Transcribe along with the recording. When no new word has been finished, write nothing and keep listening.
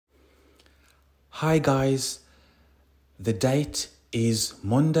Hi guys, the date is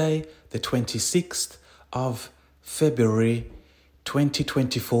Monday the 26th of February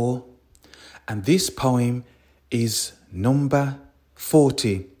 2024 and this poem is number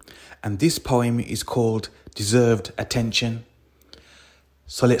 40 and this poem is called Deserved Attention.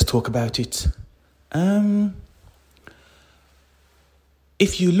 So let's talk about it.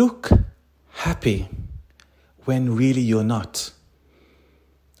 If you look happy when really you're not,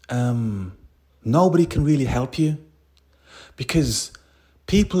 nobody can really help you because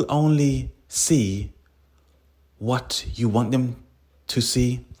people only see what you want them to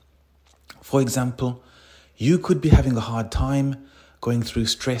see. For example, you could be having a hard time going through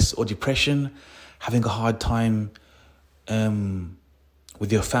stress or depression, having a hard time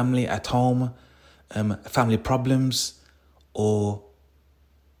with your family at home, family problems, or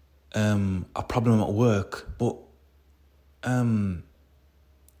a problem at work, but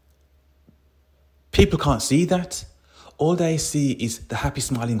people can't see that. All they see is the happy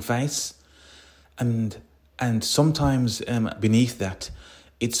smiling face, and sometimes beneath that,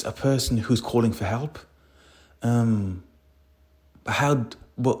 it's a person who's calling for help. But how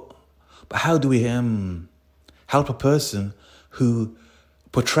do we help a person who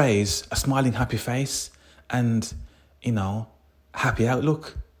portrays a smiling happy face and happy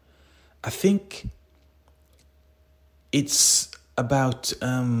outlook? I think it's about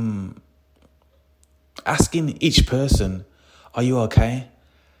asking each person, are you okay?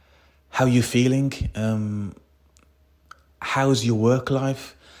 How are you feeling? How's your work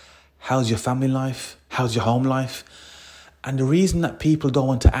life? How's your family life? How's your home life? And the reason that people don't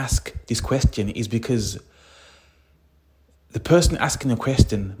want to ask this question is because the person asking the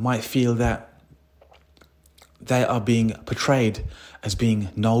question might feel that they are being portrayed as being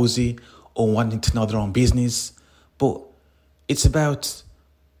nosy or wanting to know their own business. But it's about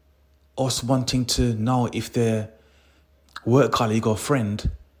us wanting to know if their work colleague or friend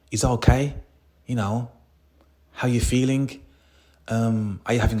is okay. How you feeling?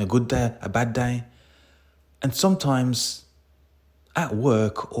 Are you having a good day, a bad day? And sometimes at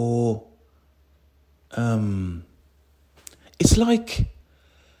work or it's like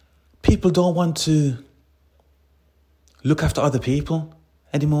people don't want to look after other people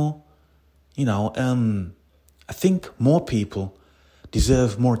anymore. I think more people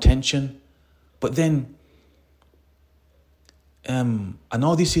deserve more attention. But then, I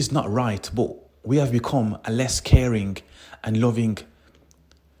know this is not right, but we have become a less caring and loving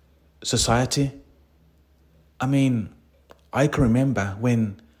society. I mean, I can remember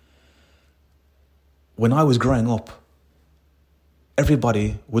when I was growing up,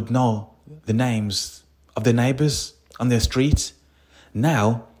 everybody would know the names of their neighbours on their street.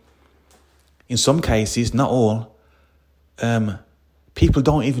 Now, in some cases, not all, people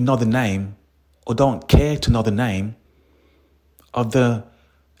don't even know the name or don't care to know the name of the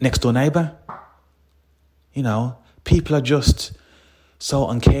next door neighbour. People are just so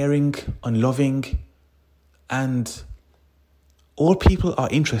uncaring, unloving, and all people are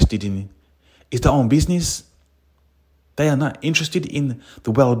interested in is their own business. They are not interested in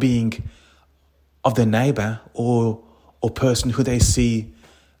the well-being of their neighbour or person who they see,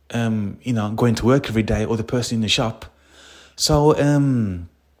 going to work every day, or the person in the shop. So,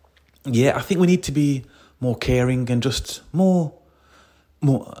 I think we need to be more caring and just more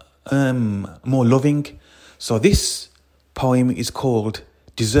loving. So this poem is called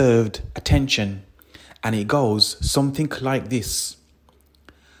Deserved Attention, and it goes something like this.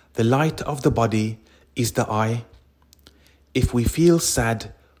 The light of the body is the eye. If we feel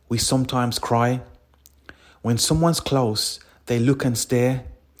sad, we sometimes cry. When someone's close, they look and stare.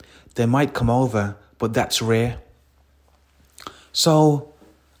 They might come over, but that's rare. So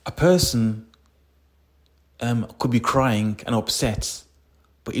a person could be crying and upset,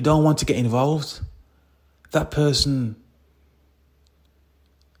 but you don't want to get involved. That person,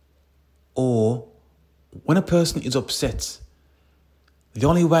 or when a person is upset, the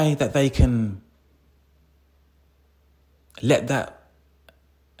only way that they can let that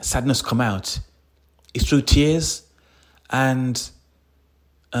sadness come out is through tears. And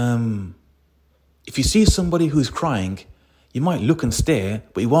if you see somebody who's crying, you might look and stare,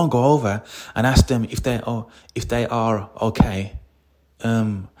 but you won't go over and ask them if they are okay.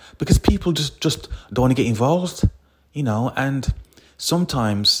 Because people just don't want to get involved, and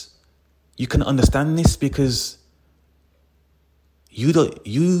sometimes you can understand this because you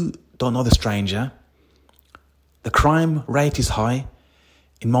don't know the stranger. The crime rate is high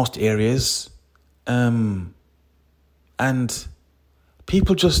in most areas, and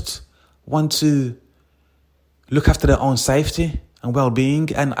people just want to look after their own safety and well-being,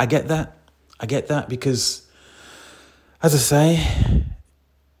 and I get that. I get that because, as I say,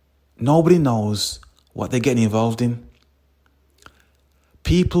 nobody knows what they're getting involved in.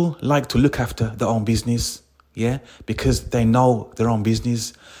 People like to look after their own business, yeah, because they know their own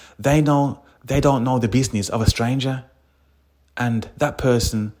business. They don't know the business of a stranger, and that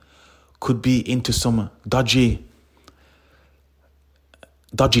person could be into some dodgy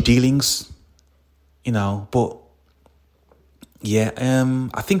dealings, But yeah,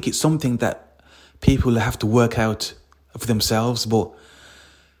 I think it's something that people have to work out for themselves. But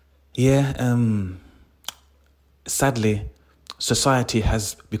yeah, sadly, society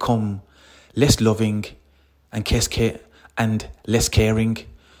has become less loving and less caring,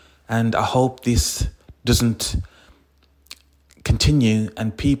 and I hope this doesn't continue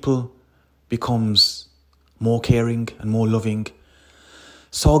and people becomes more caring and more loving.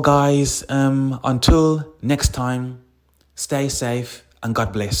 So guys, until next time, stay safe and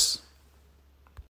God bless.